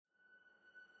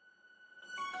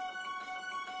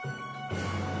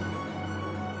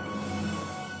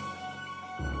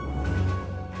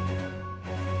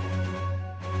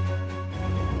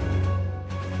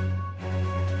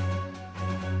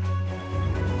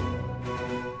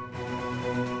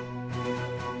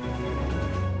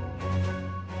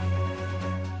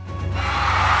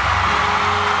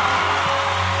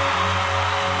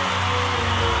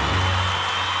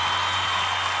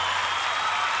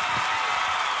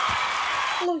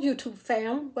Hello YouTube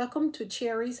fam, welcome to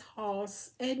Cherries, Hauls,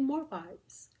 and More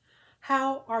Vibes.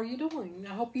 How are you doing?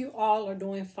 I hope you all are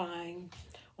doing fine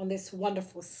on this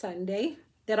wonderful Sunday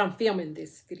that I'm filming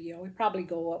this video. It probably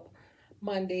go up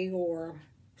Monday or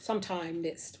sometime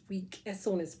next week as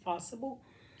soon as possible.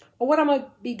 But what I'm going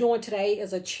to be doing today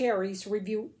is a Cherries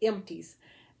Review Empties.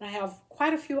 And I have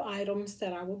quite a few items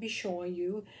that I will be showing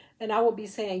you. And I will be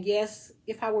saying yes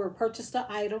if I were to purchase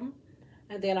the item.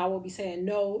 And then I will be saying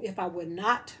no if I would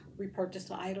not repurchase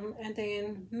the item. And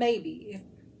then maybe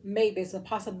it's a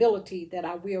possibility that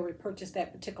I will repurchase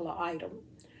that particular item.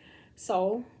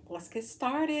 So let's get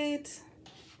started.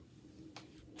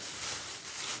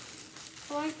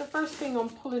 All right, the first thing I'm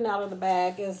pulling out of the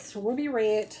bag is Ruby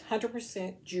Red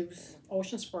 100% Juice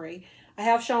Ocean Spray. I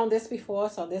have shown this before,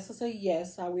 so this is a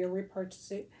yes. I will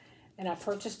repurchase it. And I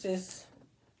purchased this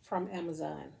from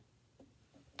Amazon.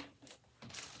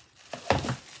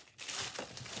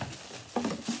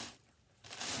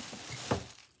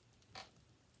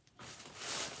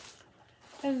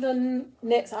 And the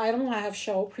next item I have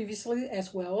showed previously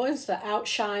as well is the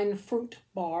Outshine Fruit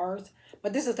Bars.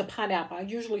 But this is the pineapple. I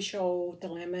usually show the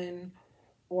lemon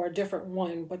or a different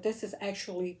one. But this is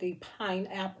actually the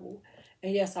pineapple.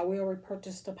 And yes, I will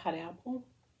repurchase the pineapple.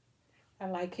 I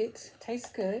like it. Tastes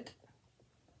good.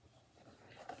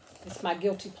 It's my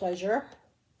guilty pleasure.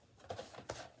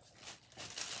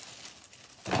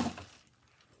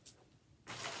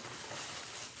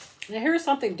 Now here's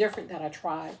something different that I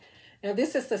tried. Now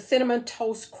this is the Cinnamon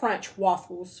Toast Crunch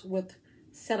Waffles with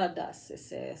Senna Dust, it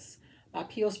says, by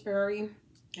Pillsbury.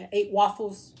 And 8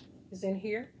 waffles is in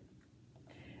here.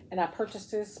 And I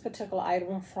purchased this particular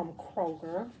item from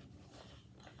Kroger.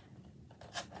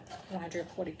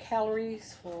 140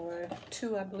 calories for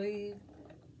 2, I believe.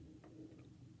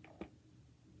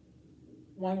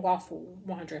 1 waffle,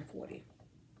 140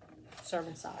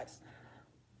 serving size.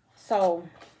 So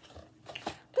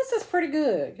this is pretty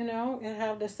good, you know. It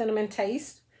have the cinnamon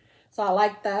taste. So I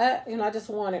like that. You know, I just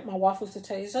wanted my waffles to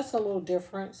taste just a little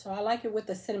different. So I like it with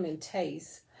the cinnamon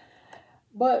taste.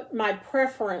 But my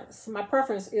preference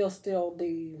is still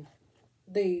the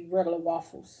regular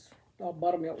waffles or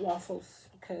buttermilk waffles.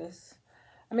 Because,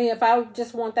 I mean, if I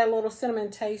just want that little cinnamon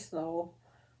taste, though,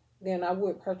 then I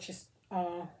would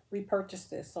repurchase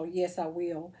this. So, yes, I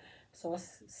will. So,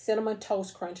 it's Cinnamon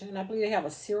Toast Crunch. And I believe they have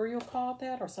a cereal called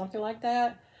that or something like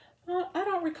that. I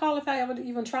don't recall if I ever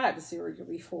even tried the cereal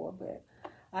before.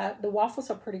 But the waffles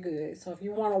are pretty good. So, if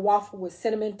you want a waffle with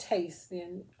cinnamon taste,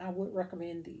 then I would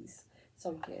recommend these.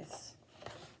 So, yes.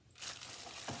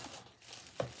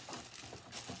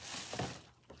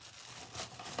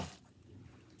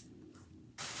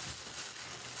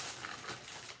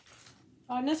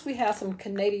 On this, we have some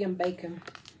Canadian bacon.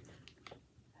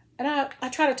 And I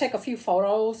try to take a few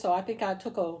photos. So, I think I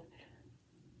took a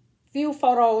few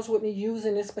photos with me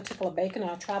using this particular bacon.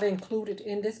 I'll try to include it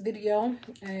in this video.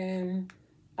 And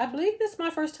I believe this is my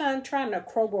first time trying the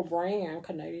Kroger brand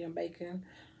Canadian bacon.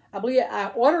 I believe I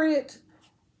ordered it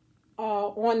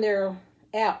on their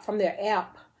app, from their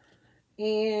app.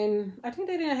 And I think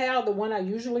they didn't have the one I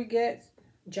usually get,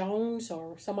 Jones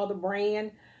or some other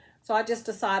brand. So I just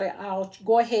decided I'll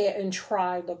go ahead and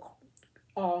try the,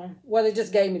 well, they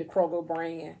just gave me the Kroger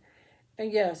brand.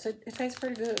 And yes, it tastes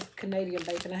pretty good, Canadian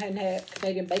bacon. I hadn't had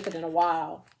Canadian bacon in a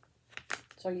while.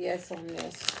 So yes, on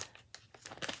this.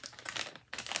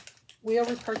 We'll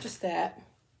repurchase that.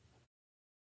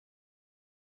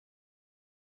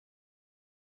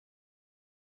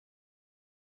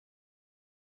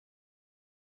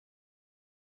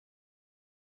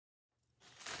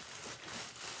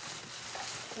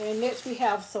 And next we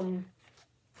have some,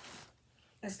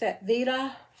 it's that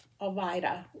Vita or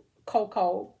Vita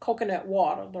coconut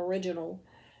water, the original.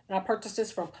 And I purchased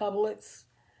this from Publix.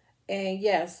 And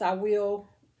yes, I will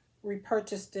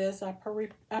repurchase this. I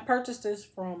purchased this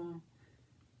from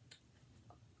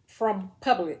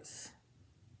Publix.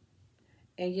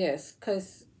 And yes,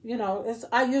 because, you know,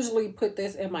 I usually put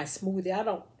this in my smoothie. I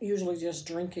don't usually just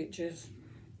drink it just,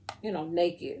 you know,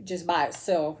 naked, just by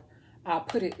itself. I'll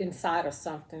put it inside of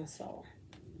something. So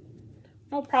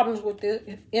no problems with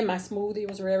it in my smoothie. It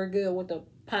was very good with the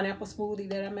pineapple smoothie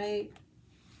that I made.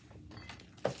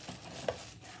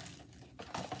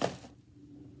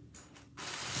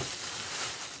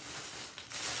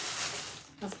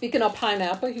 Now, speaking of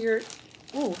pineapple here,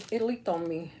 ooh, it leaked on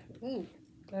me. Ooh,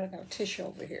 glad I got a tissue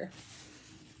over here.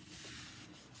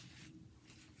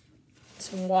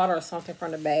 Some water or something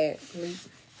from the bag.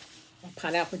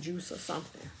 Pineapple juice or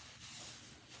something.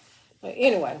 But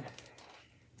anyway,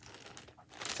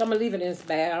 so I'm going to leave it in this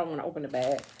bag. I don't want to open the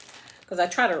bag. Because I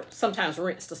try to sometimes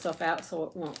rinse the stuff out so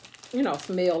it won't you know,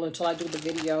 smell until I do the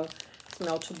video.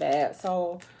 Smell too bad.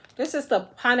 So this is the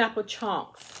pineapple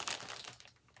chunks.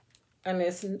 And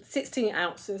it's 16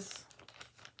 ounces.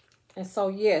 And so,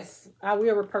 yes, I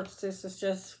will repurchase this. It's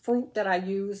just fruit that I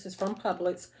use. It's from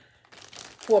Publix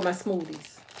for my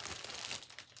smoothies.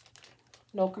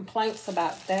 No complaints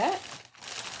about that.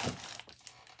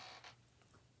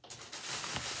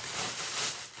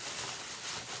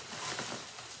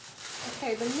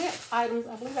 Okay, the next items,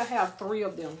 I believe I have 3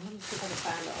 of them. Let me see if I can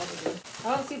find the other one.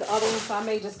 I don't see the other one, so I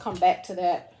may just come back to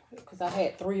that because I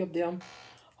had 3 of them.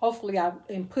 Hopefully, I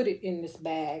can put it in this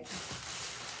bag.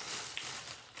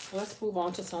 Let's move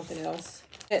on to something else.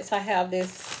 Next, I have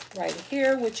this right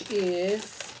here, which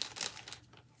is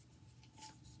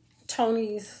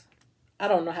Tony's. I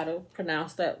don't know how to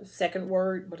pronounce that second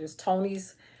word, but it's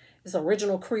Tony's. It's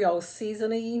original Creole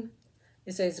seasoning.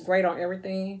 It says great on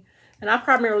everything. And I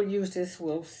primarily use this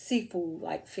with seafood,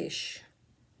 like fish.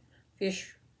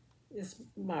 Fish is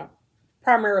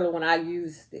primarily when I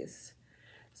use this.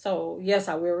 So, yes,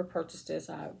 I will repurchase this.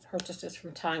 I purchase this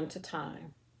from time to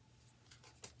time.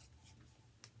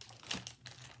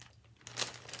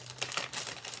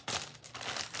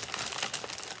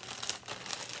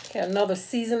 Okay, another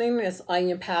seasoning is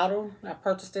onion powder. I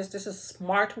purchased this. This is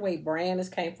Smart Way brand. This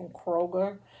came from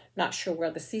Kroger. Not sure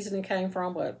where the seasoning came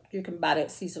from, but you can buy that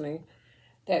seasoning,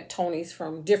 that Tony's,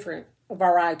 from different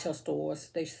variety of stores.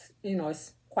 They, you know,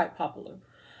 it's quite popular.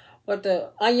 But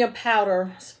the onion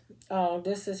powder,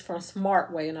 this is from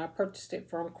Smart Way, and I purchased it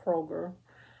from Kroger.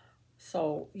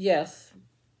 So, yes,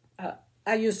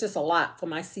 I use this a lot for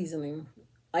my seasoning,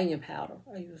 onion powder.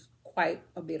 I use quite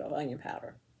a bit of onion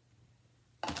powder.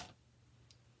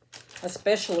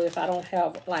 Especially if I don't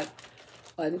have, like,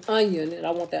 an onion and I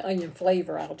want that onion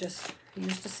flavor, I'll just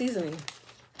use the seasoning.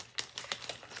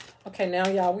 Okay, now,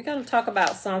 y'all, we're going to talk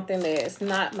about something that's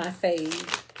not my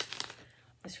fave.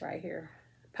 It's right here.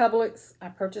 Publix. I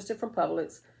purchased it from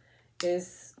Publix.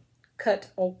 It's cut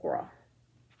okra.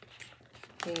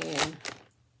 And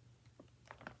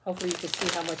hopefully you can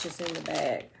see how much is in the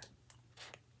bag.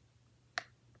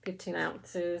 15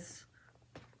 ounces.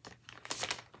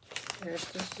 There's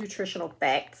the nutritional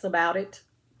facts about it.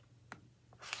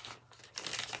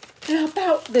 Now,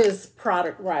 about this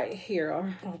product right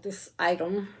here, or this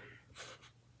item.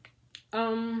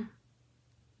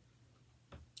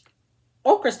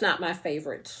 Okra's not my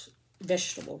favorite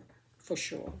vegetable, for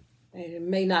sure. And it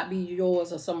may not be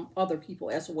yours or some other people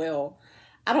as well.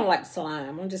 I don't like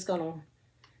slime. I'm just going to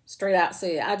straight out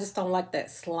say it. I just don't like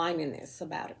that sliminess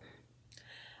about it.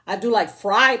 I do like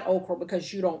fried okra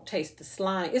because you don't taste the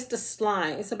slime. It's the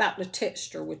slime. It's about the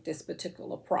texture with this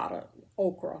particular product,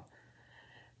 okra.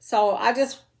 So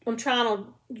I'm trying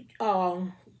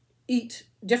to eat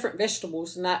different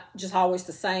vegetables, not just always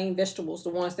the same vegetables, the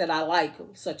ones that I like,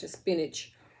 such as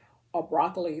spinach or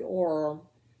broccoli or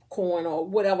corn or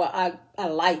whatever I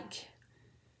like.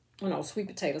 You know, sweet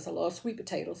potatoes. I love sweet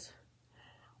potatoes.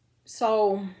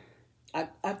 So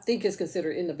I think it's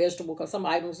considered in the vegetable, because some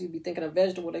items you'd be thinking of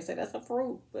vegetable, they say that's a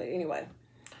fruit. But anyway,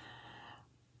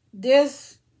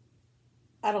 this,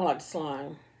 I don't like the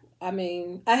slime. I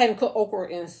mean, I hadn't cooked okra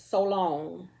in so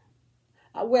long.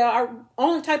 Well, our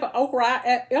only type of okra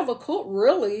I ever cooked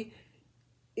really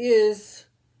is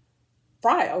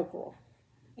fried okra.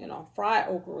 You know, fried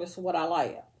okra is what I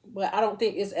like. But I don't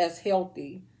think it's as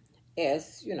healthy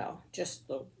as, you know, just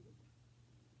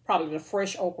probably the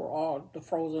fresh okra or the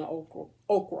frozen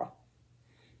okra.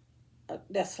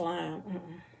 That's slime.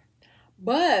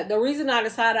 But the reason I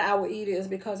decided I would eat it is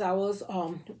because I was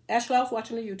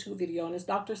watching a YouTube video, and this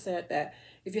doctor said that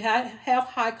if you have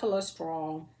high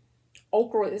cholesterol,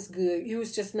 okra is good. He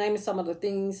was just naming some of the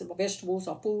things, vegetables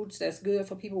or foods that's good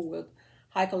for people with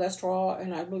high cholesterol,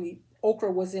 and I believe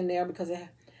okra was in there because of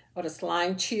the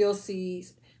slime. Chia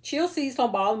seeds. Chia seeds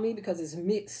don't bother me because it's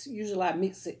mixed. Usually I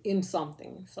mix it in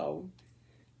something. So,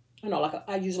 you know, like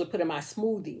I usually put in my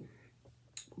smoothie.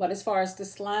 But as far as the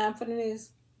slime for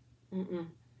this,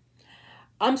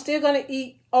 I'm still going to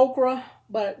eat okra.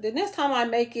 But the next time I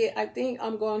make it, I think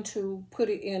I'm going to put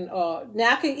it in,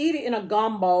 now I can eat it in a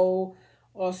gumbo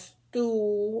or stew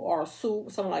or soup,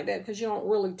 something like that, because you don't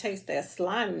really taste that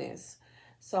sliminess.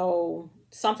 So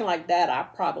something like that, I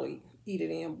probably eat it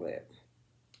in, but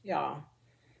yeah.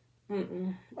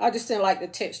 I just didn't like the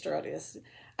texture of this.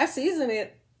 I season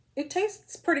it. It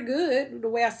tastes pretty good. The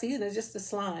way I season it is just the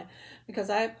slime. Because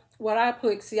I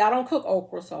don't cook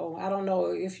okra, so I don't know.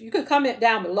 If you could comment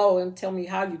down below and tell me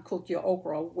how you cook your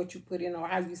okra, what you put in, or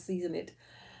how you season it.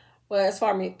 But as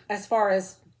far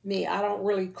as me, I don't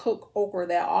really cook okra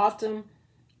that often.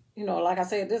 You know, like I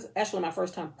said, this is actually my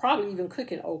first time probably even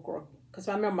cooking okra. Because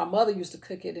I remember my mother used to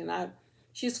cook it, and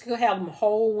she used to have them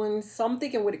whole ones. So I'm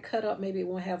thinking with it cut up, maybe it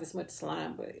won't have as much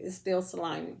slime, but it's still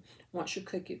slimy once you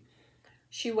cook it.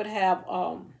 She would have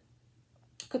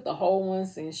cook the whole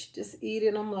ones, and she just eat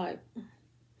it. I'm like,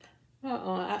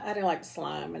 I didn't like the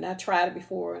slime, and I tried it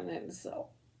before, and then, so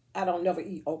I don't never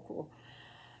eat okra.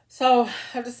 So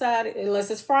I decided,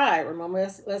 unless it's fried, remember,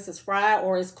 unless it's fried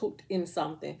or it's cooked in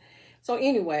something. So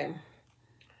anyway,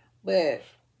 but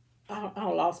I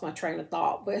lost my train of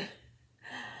thought, but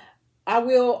I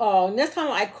will, next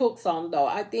time I cook some though,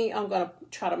 I think I'm going to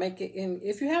try to make it in,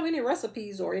 if you have any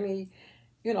recipes or any,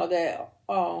 you know, that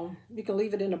you can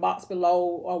leave it in the box below,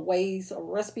 or ways or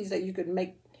recipes that you could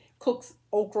make, cook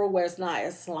okra where it's not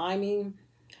as slimy.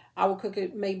 I would cook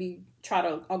it, maybe try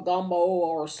to a gumbo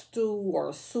or a stew or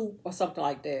a soup or something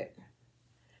like that.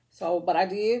 So, but I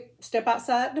did step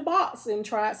outside the box and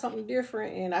try something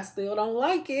different, and I still don't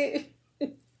like it.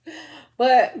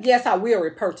 But yes, I will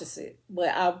repurchase it. But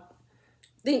I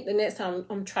think the next time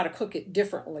I'm trying to cook it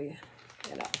differently,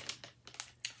 you know.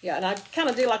 Yeah, and I kind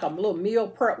of did like a little meal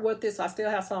prep with this. I still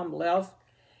have some left,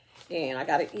 and I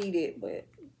got to eat it, but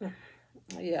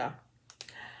yeah.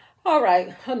 All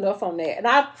right, enough on that. And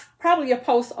I probably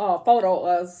post a photo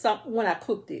of some when I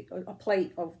cooked it, a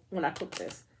plate of when I cooked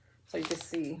this, so you can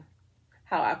see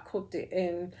how I cooked it.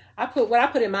 And what I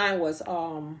put in mine was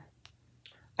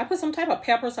I put some type of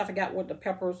peppers. I forgot what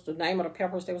the name of the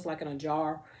peppers. They was like in a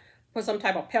jar. Put some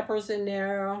type of peppers in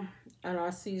there, and I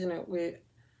seasoned it with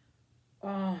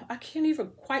I can't even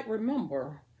quite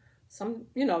remember, some,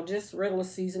 you know, just regular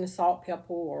seasoning, salt,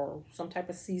 pepper, or some type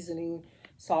of seasoning,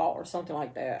 salt or something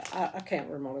like that. I can't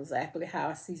remember exactly how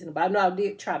I seasoned it, but I know I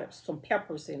did try some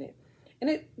peppers in it.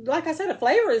 And it, like I said, the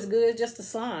flavor is good, just the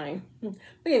slime. But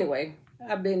anyway,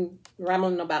 I've been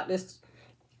rambling about this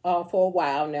for a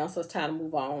while now, so it's time to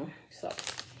move on. So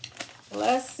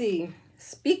let's see.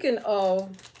 Speaking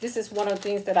of, this is one of the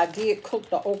things that I did cook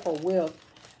the okra with.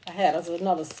 I had as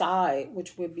another side,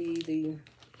 which would be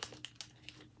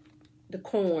the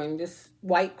corn, this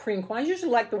white cream corn. I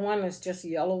usually like the one that's just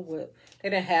yellow, but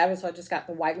they didn't have it, so I just got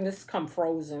the white, and this come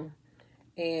frozen.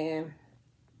 And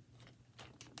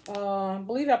I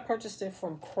believe I purchased it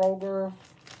from Kroger.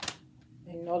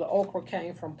 And, you know, the okra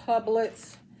came from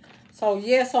Publix. So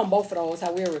yes, on both of those, I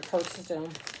will repurchase them.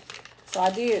 So I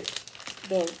did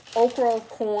the okra,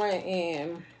 corn,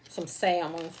 and some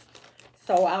salmon.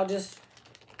 So I'll just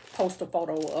post a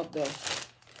photo of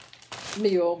the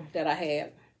meal that I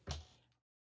had.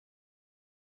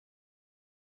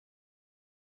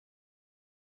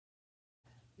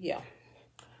 Yeah.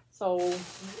 So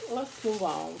let's move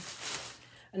on.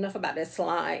 Enough about that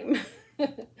slime.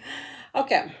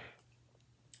 Okay.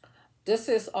 This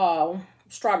is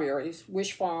strawberries,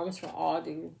 Wish Farms from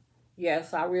Aldi.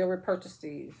 Yes, I will repurchase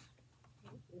these.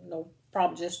 No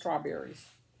problem, just strawberries.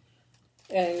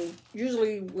 And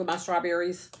usually with my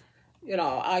strawberries, you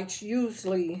know, I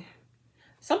usually,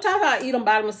 sometimes I eat them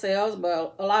by themselves,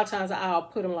 but a lot of times I'll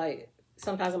put them like,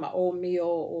 sometimes in my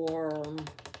oatmeal or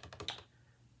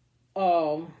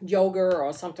yogurt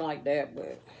or something like that.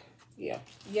 But yeah,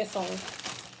 yes on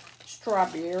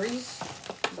strawberries,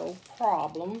 no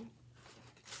problem,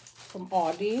 from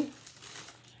Aldi.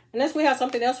 And next we have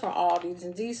something else from Aldi,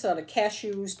 and these are the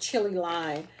cashews chili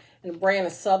lime, and the brand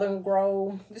is Southern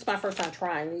Grow. This is my first time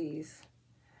trying these.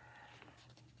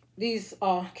 These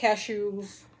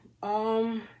cashews,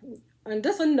 and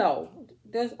this a no.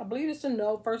 I believe it's a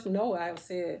no. First no I have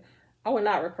said. I would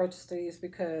not repurchase these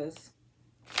because,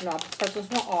 you know, I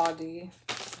purchased from Aldi.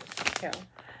 Okay.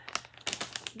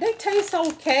 They taste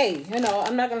okay. You know,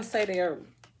 I'm not going to say they're,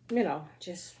 you know,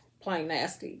 just plain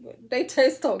nasty, but they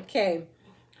taste okay.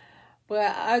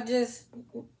 But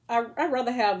I'd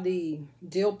rather have the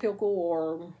dill pickle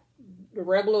or the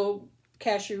regular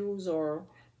cashews, or,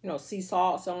 you know, sea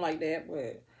salt, something like that.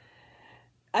 But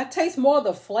I taste more of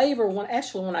the flavor when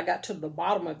I got to the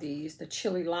bottom of these, the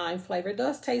chili lime flavor. It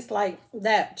does taste like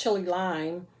that chili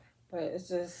lime, but it's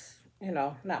just, you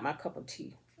know, not my cup of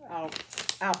tea. I'll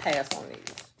pass on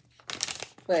these.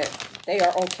 But they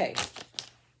are okay.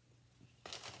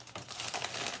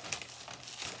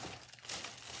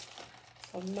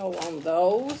 So no on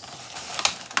those.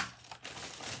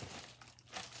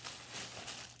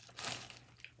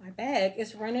 My bag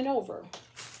is running over.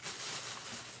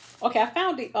 Okay, I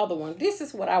found the other one. This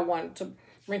is what I wanted to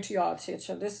bring to y'all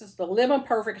attention. This is the Lemon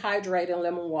Perfect Hydrating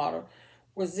Lemon Water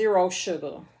with 0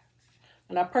 sugar.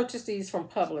 And I purchased these from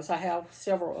Publix. I have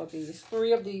several of these.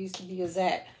 3 of these to be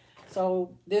exact.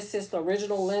 So this is the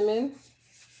original lemon.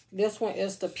 This one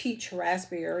is the peach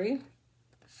raspberry.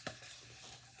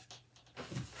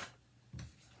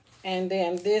 And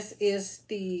then this is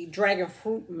the dragon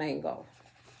fruit mango.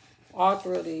 All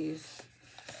three of these.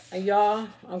 And y'all,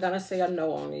 I'm going to say a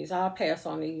no on these. I'll pass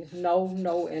on these. No,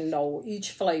 no, and no.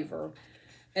 Each flavor.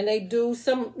 And they do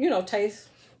some, you know, taste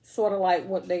sort of like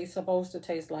what they supposed to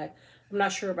taste like. I'm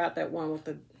not sure about that one with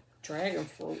the dragon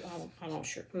fruit. I'm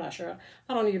not sure.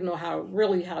 I don't even know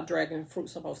how dragon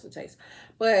fruit's supposed to taste.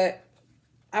 But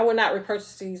I would not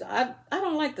repurchase these. I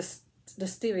don't like the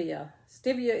stevia.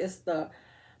 Stevia is the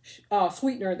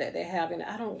sweetener that they have in it.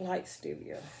 I don't like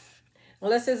stevia.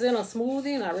 Unless it's in a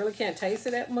smoothie and I really can't taste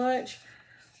it that much.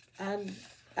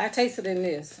 I taste it in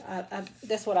this.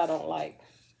 That's what I don't like.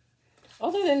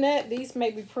 Other than that, these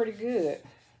may be pretty good.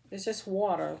 It's just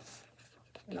water.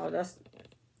 You know, that's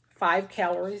 5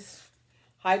 calories.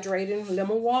 Hydrating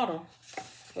lemon water.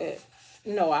 But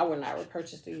no, I would not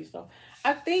repurchase these though.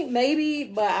 I think maybe,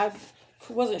 but I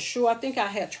wasn't sure. I think I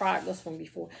had tried this one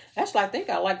before. Actually, I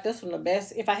think I like this one the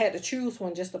best. If I had to choose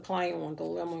one, just the plain one, the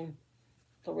lemon,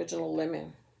 the original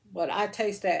lemon. But I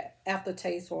taste that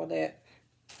aftertaste or that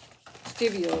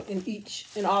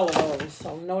stevia in all of those.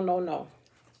 So no, no, no.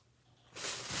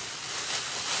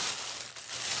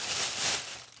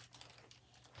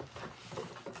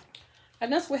 And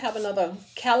next we have another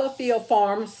California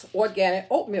Farms Organic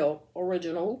Oatmeal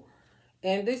Original.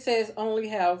 And this says only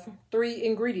have 3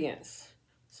 ingredients.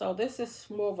 So this is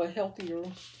more of a healthier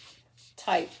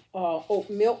type oat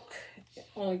milk.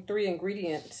 Only 3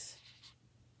 ingredients.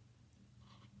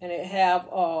 And it have,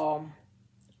 I'm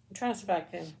trying to see if I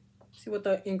can see what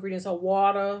the ingredients are.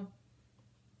 Water,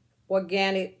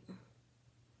 organic,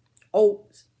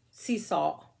 oats, sea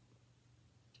salt.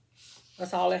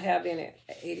 That's all they have in it,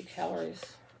 80 calories.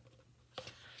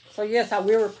 So yes, I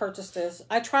will repurchase this.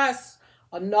 I tried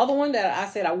another one that I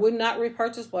said I would not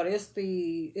repurchase, but I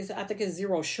think it's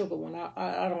 0 sugar one.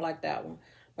 I don't like that one.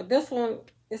 But this one,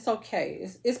 it's okay.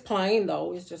 It's plain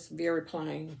though. It's just very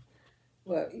plain.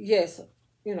 But yes,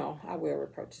 you know, I will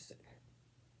repurchase it.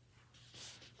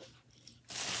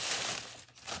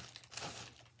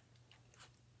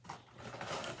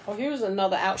 Oh, here's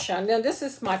another Outshine. Now, this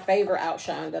is my favorite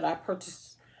Outshine that I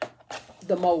purchased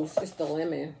the most. It's the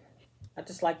lemon. I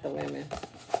just like the lemon.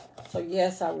 So,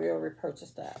 yes, I will repurchase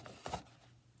that.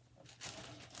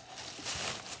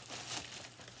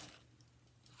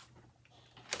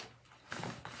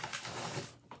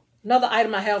 Another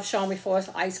item I have shown before is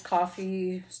iced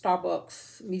coffee,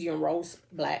 Starbucks, medium roast,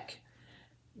 black.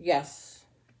 Yes.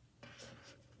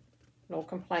 No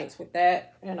complaints with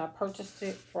that. And I purchased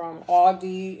it from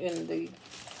Aldi, and the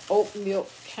oat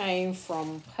milk came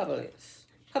from Publix.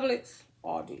 Publix,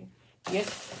 Aldi.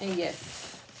 Yes and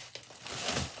yes.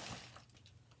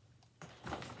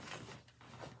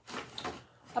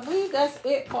 I believe that's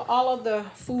it for all of the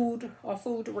food or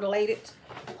food-related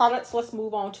products. Let's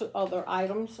move on to other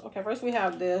items. Okay, first we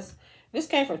have this. This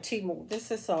came from Temu. This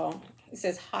is it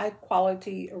says high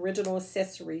quality original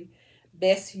accessory,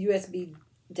 best USB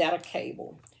data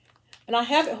cable. And I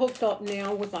have it hooked up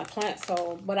now with my plant,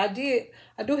 so but I do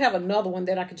have another one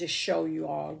that I could just show you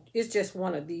all. It's just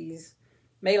one of these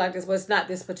made like this, but it's not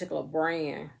this particular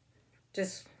brand.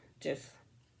 Just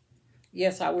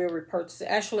yes, I will repurchase it.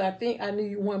 Actually, I think I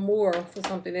need one more for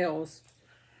something else.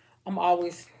 I'm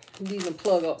always needing to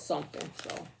plug up something.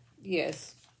 So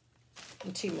yes,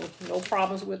 Temu, no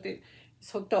problems with it.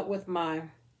 It's hooked up with my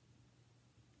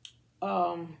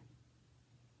what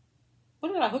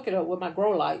did I hook it up with? My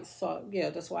grow lights. So yeah,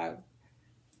 that's why I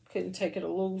couldn't take it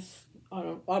loose. I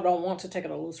don't want to take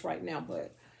it loose right now,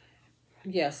 but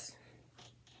yes.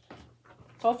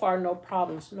 So far, no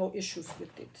problems, no issues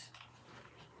with it.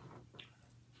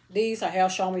 These I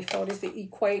have shown before. This is the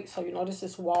Equate. So you know this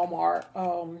is Walmart.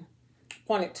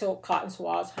 Pointed tilt cotton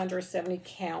swabs, 170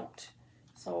 count.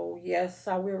 So yes,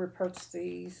 I will repurchase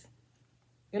these.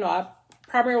 You know, I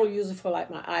primarily use it for like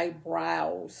my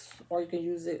eyebrows, or you can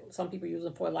use it, some people use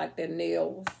it for like their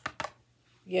nails.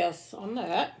 Yes, on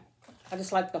that. I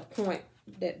just like the point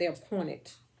that they're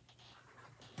pointed.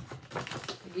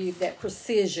 Give that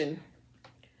precision.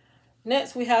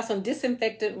 Next, we have some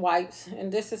disinfectant wipes,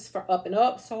 and this is for Up and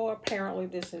Up, so apparently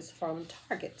this is from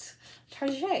Target.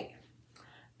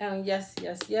 And yes,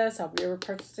 I will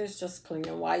repurchase this, just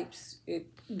cleaning wipes. It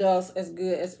does as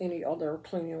good as any other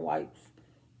cleaning wipes.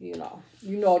 You know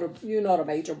the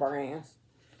major brands.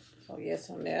 So yes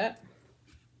on that.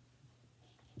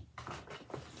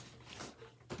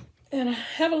 And I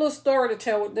have a little story to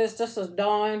tell with this. This is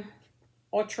Dawn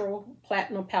Ultra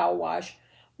Platinum Power Wash.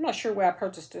 I'm not sure where I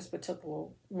purchased this particular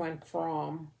one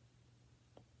from.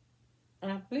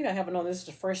 And I believe I have another. This is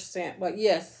the fresh scent. But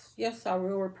yes, I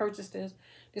will repurchase this.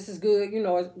 This is good. You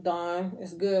know, it's done.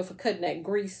 It's good for cutting that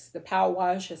grease, the power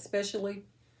wash especially.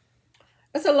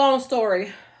 It's a long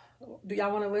story. Do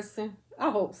y'all want to listen? I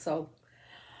hope so.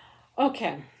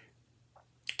 Okay.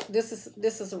 This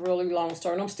is a really long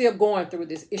story. And I'm still going through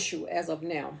this issue as of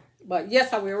now. But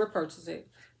yes, I will repurchase it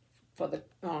for the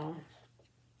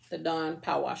Dawn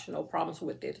power wash. No problems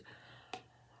with it.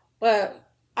 But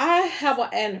I have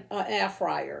an air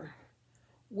fryer,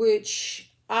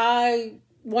 which I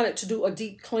wanted to do a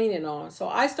deep cleaning on. So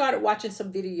I started watching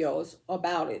some videos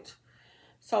about it.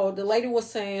 So the lady was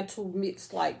saying to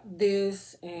mix like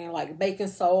this and like baking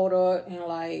soda and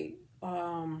like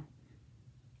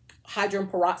hydrogen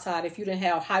peroxide. If you didn't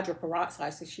have hydrogen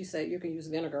peroxide, so she said you can use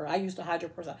vinegar. I used the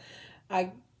hydrogen peroxide.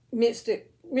 I mixed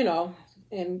it, you know,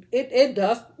 and it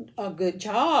does a good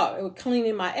job of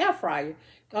cleaning my air fryer.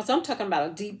 Because I'm talking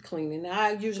about a deep cleaning. Now,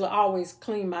 I usually always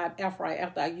clean my air fryer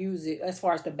after I use it, as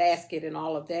far as the basket and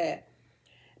all of that.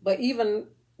 But even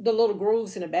the little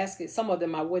grooves in the basket, some of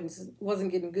them I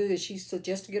wasn't getting good. She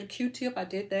suggested to get a Q-tip. I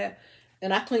did that.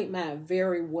 And I cleaned mine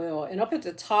very well. And up at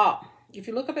the top, if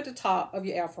you look up at the top of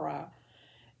your air fryer,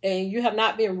 and you have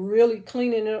not been really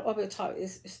cleaning it up at the top,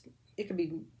 it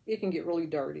can get really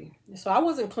dirty. So I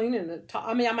wasn't cleaning the top.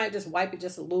 I mean, I might just wipe it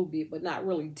just a little bit, but not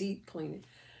really deep cleaning.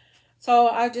 So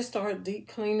I just started deep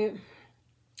cleaning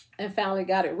and finally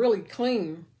got it really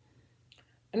clean.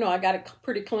 No, I got it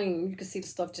pretty clean. You can see the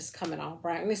stuff just coming off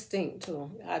brown. And it stinks too.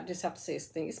 I just have to say it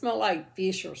stinks. It smelled like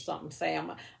fish or something,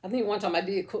 salmon. I think one time I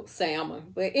did cook salmon.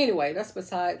 But anyway, that's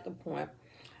beside the point.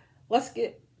 Let's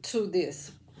get to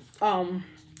this.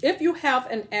 If you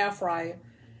have an air fryer,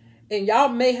 and y'all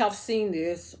may have seen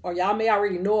this, or y'all may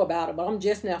already know about it, but I'm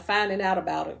just now finding out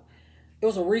about it. It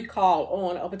was a recall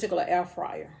on a particular air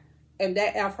fryer. And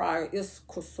that air fryer is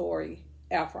Cherries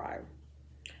air fryer.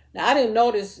 Now, I didn't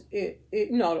notice it,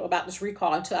 you know, about this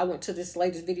recall until I went to this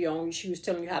latest video and she was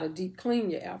telling you how to deep clean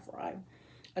your air fryer.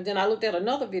 And then I looked at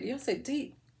another video and said,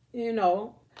 deep, you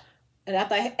know. And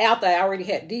after I already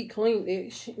had deep cleaned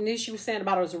it, and then she was saying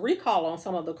about it was a recall on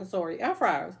some of the Cherries air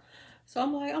fryers. So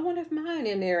I'm like, I wonder if mine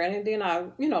in there. And then I,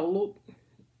 you know, looked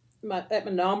at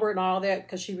my number and all that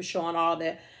because she was showing all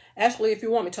that. Actually, if you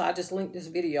want me to, I'll just link this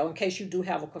video in case you do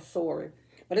have a Cherries.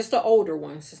 But it's the older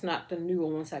ones. It's not the newer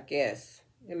ones, I guess.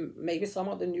 And maybe some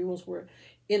of the new ones were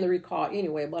in the recall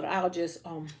anyway. But I'll just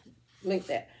link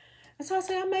that. And so I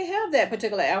said, I may have that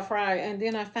particular air fryer. And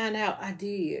then I find out I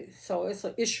did. So it's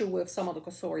an issue with some of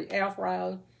the Cherries air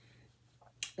fryers.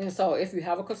 And so if you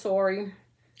have a Cherries,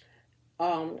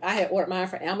 I had ordered mine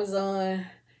for Amazon.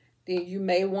 Then you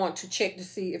may want to check to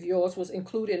see if yours was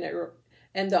included in it.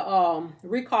 And the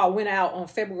recall went out on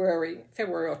February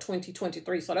of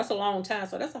 2023. So that's a long time.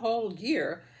 So that's a whole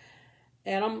year.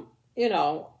 And I'm, you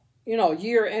know, a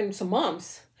year and some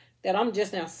months that I'm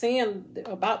just now seeing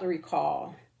about the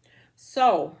recall.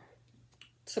 So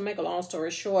to make a long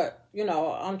story short, you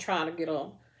know, I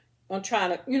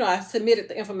submitted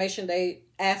the information they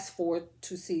asked for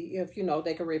to see if, you know,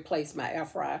 they could replace my air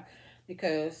fryer.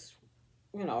 Because,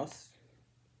 you know,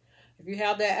 if you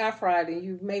have that air fryer, then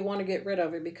you may want to get rid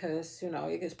of it because, you know,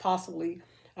 it is possibly,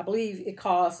 I believe it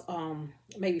caused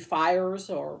maybe fires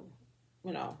or,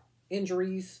 you know,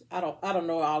 injuries. I don't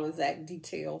know all the exact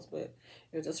details, but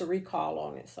it was just a recall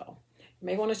on it. So you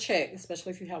may want to check,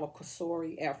 especially if you have a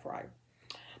Cherries air fryer.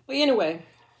 But anyway,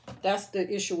 that's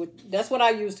the issue with, that's what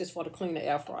I use this for, to clean the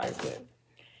air fryer with.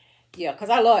 Yeah, because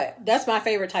I love it. That's my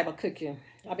favorite type of cooking.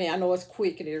 I mean, I know it's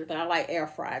quick and everything. I like air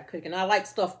fried cooking. I like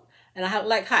stuff. And I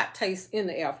like hot taste in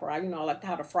the air fryer. You know, I like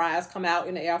how the fries come out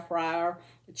in the air fryer.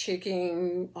 The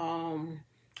chicken.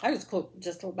 I just cook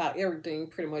just about everything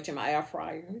pretty much in my air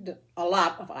fryer. A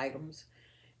lot of items.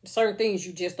 Certain things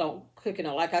you just don't cook in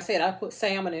it. Like I said, I put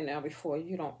salmon in there before.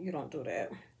 You don't do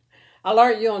that. I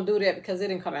learned you don't do that because it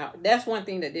didn't come out. That's one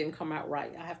thing that didn't come out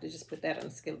right. I have to just put that on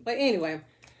the skillet. But anyway,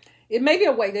 it may be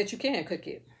a way that you can cook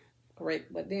it.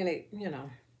 Correct. But then it, you know.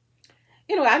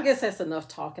 Anyway, I guess that's enough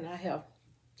talking. I have.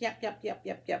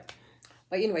 Yep.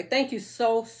 But anyway, thank you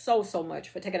so much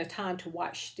for taking the time to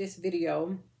watch this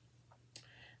video.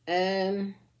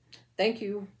 And thank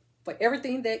you for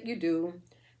everything that you do.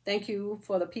 Thank you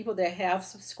for the people that have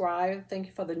subscribed. Thank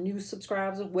you for the new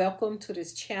subscribers. Welcome to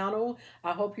this channel.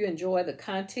 I hope you enjoy the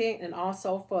content. And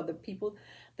also for the people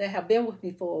that have been with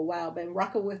me for a while, been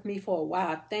rocking with me for a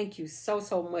while. Thank you so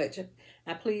much.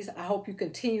 And please, I hope you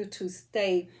continue to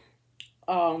stay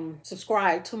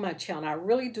subscribe to my channel. I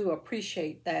really do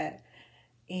appreciate that.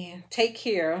 And take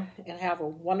care and have a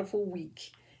wonderful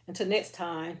week. Until next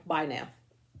time, bye now.